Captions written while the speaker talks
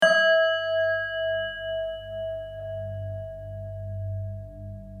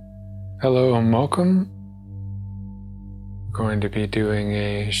Hello and welcome. We're going to be doing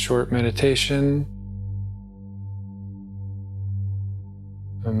a short meditation,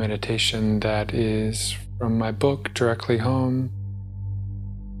 a meditation that is from my book, Directly Home.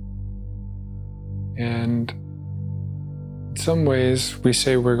 And in some ways, we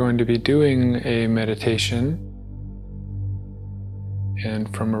say we're going to be doing a meditation,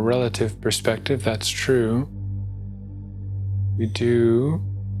 and from a relative perspective, that's true. We do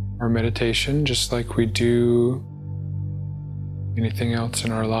our meditation just like we do anything else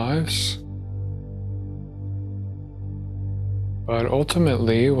in our lives. But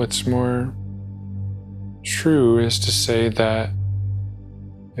ultimately, what's more true is to say that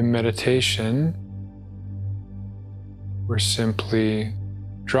in meditation, we're simply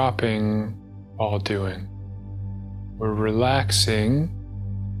dropping all doing. We're relaxing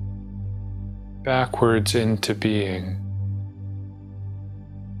backwards into being.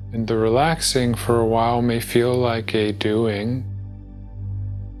 And the relaxing for a while may feel like a doing.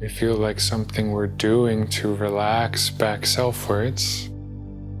 May feel like something we're doing to relax back selfwards.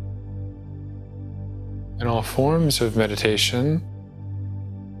 In all forms of meditation,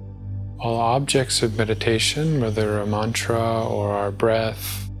 all objects of meditation, whether a mantra or our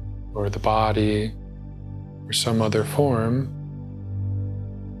breath or the body or some other form,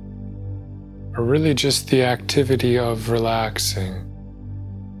 are really just the activity of relaxing.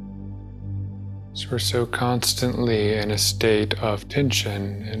 So we're so constantly in a state of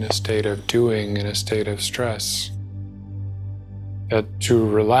tension, in a state of doing, in a state of stress, that to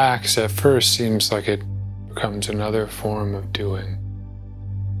relax at first seems like it becomes another form of doing.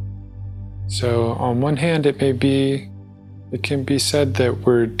 So on one hand, it can be said that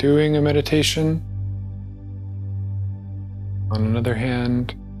we're doing a meditation. On another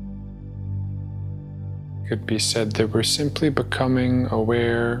hand, it could be said that we're simply becoming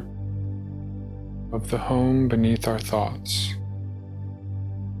aware of the home beneath our thoughts,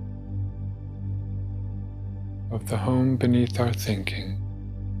 of the home beneath our thinking,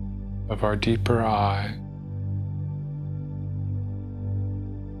 of our deeper I.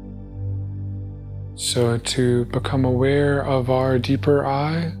 So to become aware of our deeper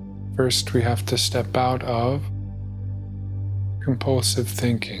I, first we have to step out of compulsive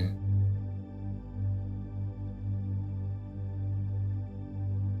thinking.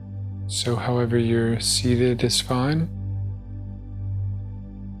 So however you're seated is fine,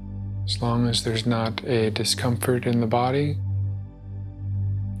 as long as there's not a discomfort in the body.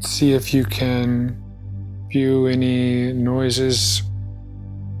 See if you can view any noises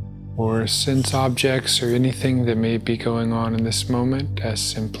or sense objects or anything that may be going on in this moment as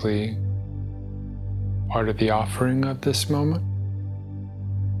simply part of the offering of this moment.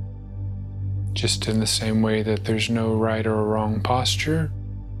 Just in the same way that there's no right or wrong posture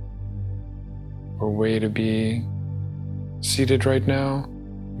or way to be seated right now,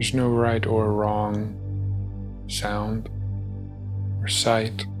 there's no right or wrong sound or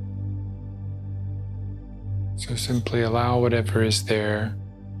sight. So simply allow whatever is there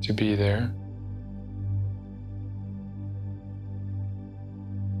to be there.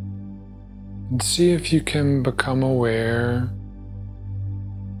 And see if you can become aware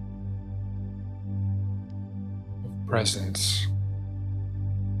of presence.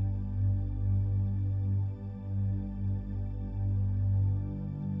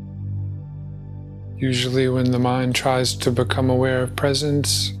 Usually when the mind tries to become aware of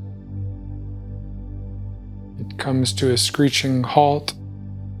presence, it comes to a screeching halt.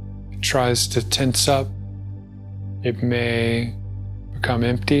 It tries to tense up. It may become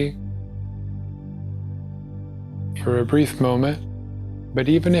empty for a brief moment. But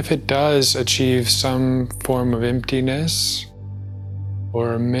even if it does achieve some form of emptiness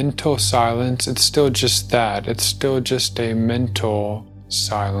or mental silence, it's still just that. It's still just a mental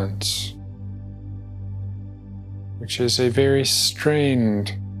silence, which is a very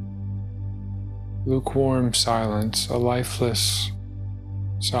strained, lukewarm silence, a lifeless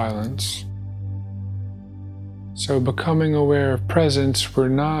silence. So becoming aware of presence, we're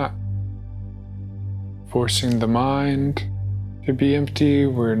not forcing the mind to be empty,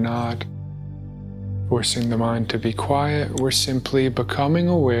 we're not forcing the mind to be quiet, we're simply becoming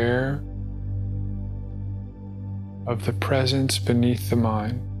aware of the presence beneath the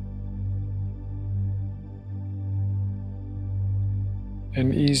mind.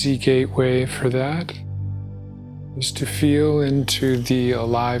 An easy gateway for that is to feel into the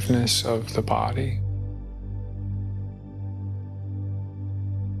aliveness of the body.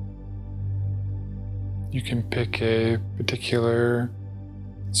 You can pick a particular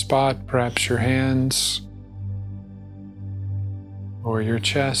spot, perhaps your hands or your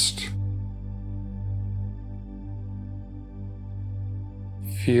chest,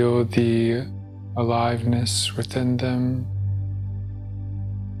 feel the aliveness within them.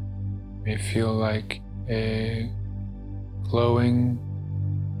 It may feel like a glowing,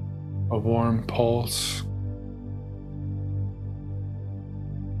 a warm pulse.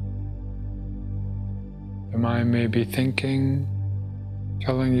 The mind may be thinking,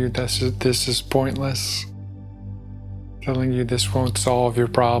 telling you this is pointless, telling you this won't solve your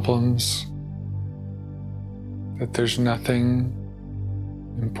problems, that there's nothing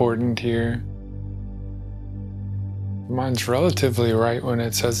important here. The mind's relatively right when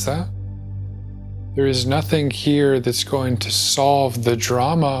it says that. There is nothing here that's going to solve the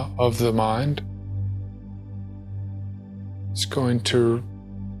drama of the mind. It's going to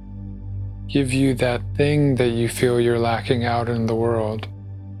give you that thing that you feel you're lacking out in the world.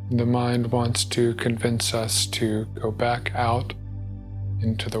 The mind wants to convince us to go back out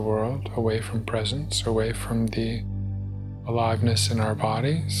into the world, away from presence, away from the aliveness in our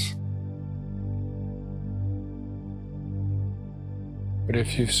bodies. But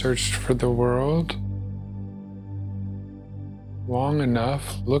if you've searched for the world long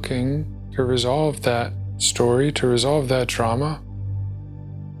enough, looking to resolve that story, to resolve that drama,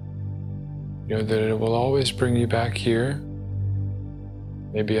 you know that it will always bring you back here,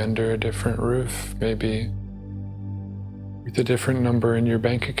 maybe under a different roof, maybe with a different number in your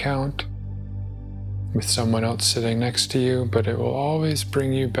bank account, with someone else sitting next to you, but it will always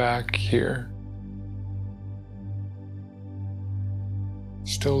bring you back here.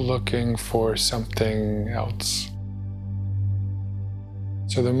 Still looking for something else.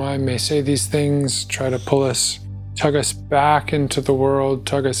 So the mind may say these things, try to pull us, tug us back into the world,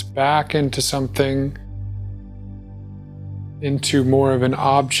 tug us back into something, into more of an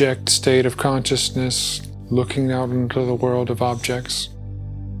object state of consciousness, looking out into the world of objects.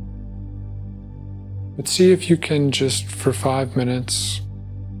 But see if you can just for 5 minutes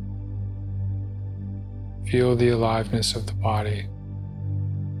feel the aliveness of the body.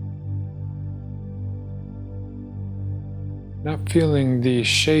 Not feeling the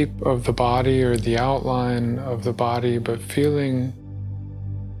shape of the body or the outline of the body, but feeling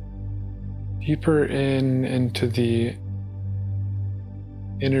deeper into the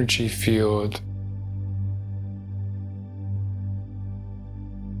energy field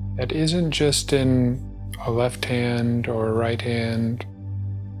that isn't just in a left hand or a right hand,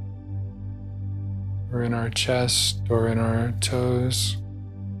 or in our chest or in our toes,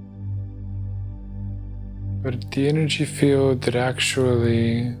 but the energy field that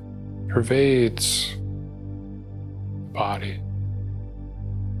actually pervades the body.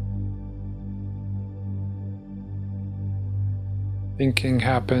 Thinking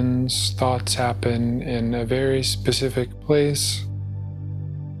happens, thoughts happen in a very specific place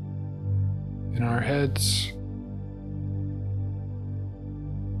in our heads.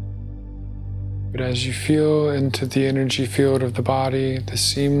 But as you feel into the energy field of the body, the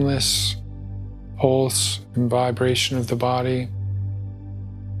seamless pulse and vibration of the body,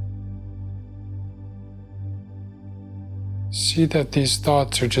 see that these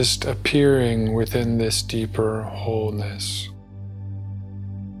thoughts are just appearing within this deeper wholeness.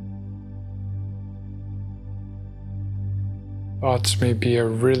 Thoughts may be a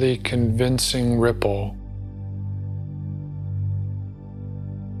really convincing ripple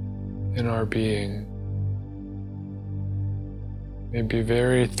in our being, maybe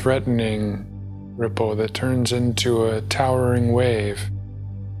very threatening ripple that turns into a towering wave.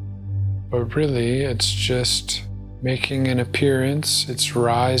 But really, it's just making an appearance. It's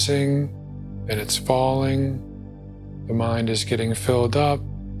rising and it's falling. The mind is getting filled up,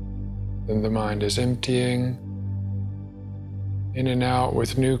 then the mind is emptying, in and out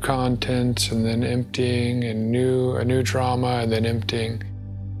with new content, and then emptying, and a new drama, and then emptying,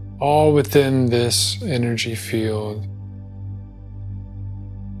 all within this energy field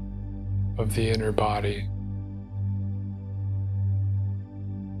of the inner body.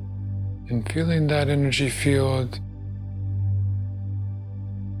 And feeling that energy field,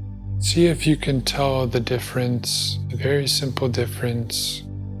 see if you can tell the difference, a very simple difference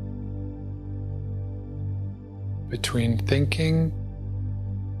between thinking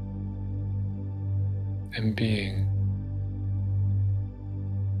and being.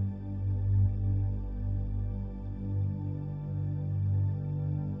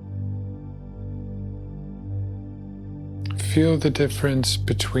 Feel the difference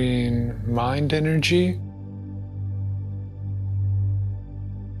between mind energy,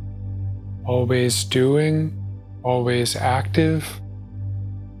 always doing, always active,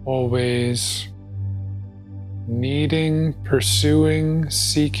 always needing, pursuing,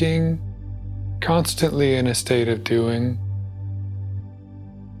 seeking, constantly in a state of doing,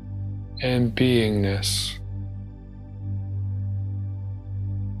 and beingness.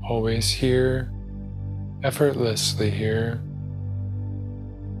 Always here, effortlessly here,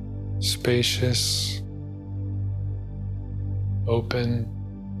 spacious, open,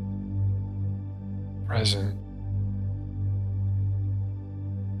 present.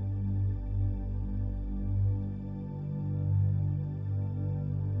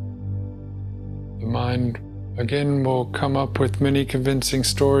 The mind again will come up with many convincing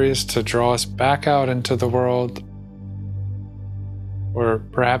stories to draw us back out into the world. Or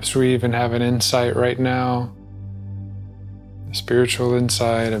perhaps we even have an insight right now, a spiritual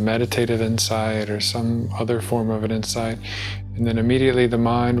insight, a meditative insight, or some other form of an insight. And then immediately the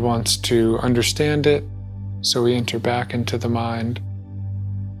mind wants to understand it, so we enter back into the mind,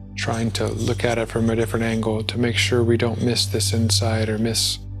 trying to look at it from a different angle to make sure we don't miss this insight or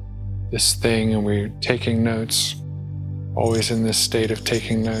miss this thing, and we're taking notes, always in this state of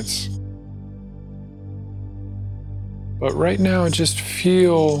taking notes. But right now, just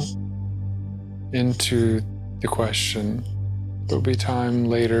feel into the question. There'll be time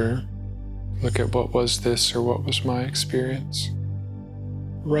later, look at what was this or what was my experience.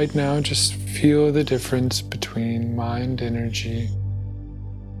 Right now, just feel the difference between mind energy,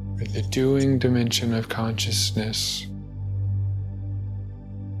 or the doing dimension of consciousness,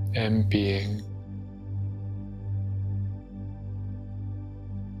 and being,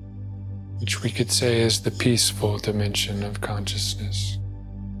 which we could say is the peaceful dimension of consciousness.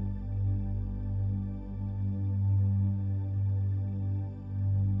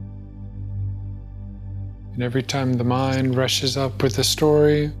 And every time the mind rushes up with a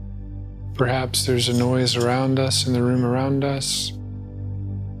story, perhaps there's a noise around us in the room around us,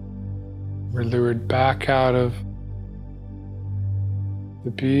 we're lured back out of the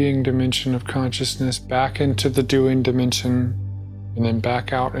being dimension of consciousness, back into the doing dimension, and then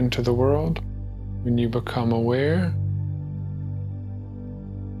back out into the world. When you become aware,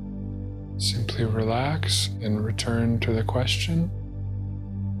 simply relax and return to the question.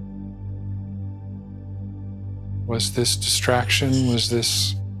 Was this distraction? Was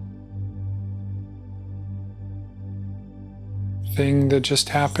this thing that just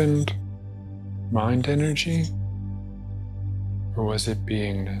happened mind energy? Or was it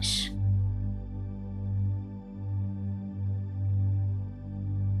beingness?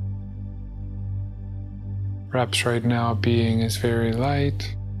 Perhaps right now being is very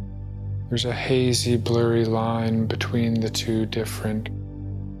light. There's a hazy, blurry line between the two different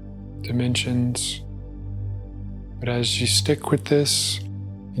dimensions. But as you stick with this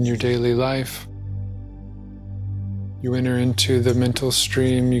in your daily life, you enter into the mental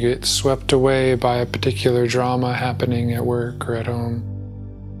stream, you get swept away by a particular drama happening at work or at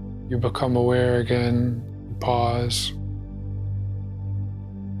home. You become aware again, you pause.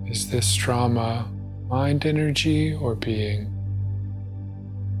 Is this drama mind energy or being?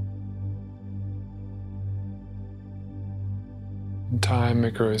 In time,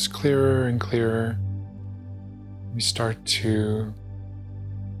 it grows clearer and clearer. We start to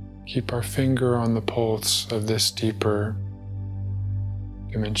keep our finger on the pulse of this deeper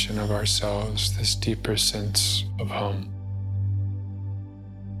dimension of ourselves, this deeper sense of home.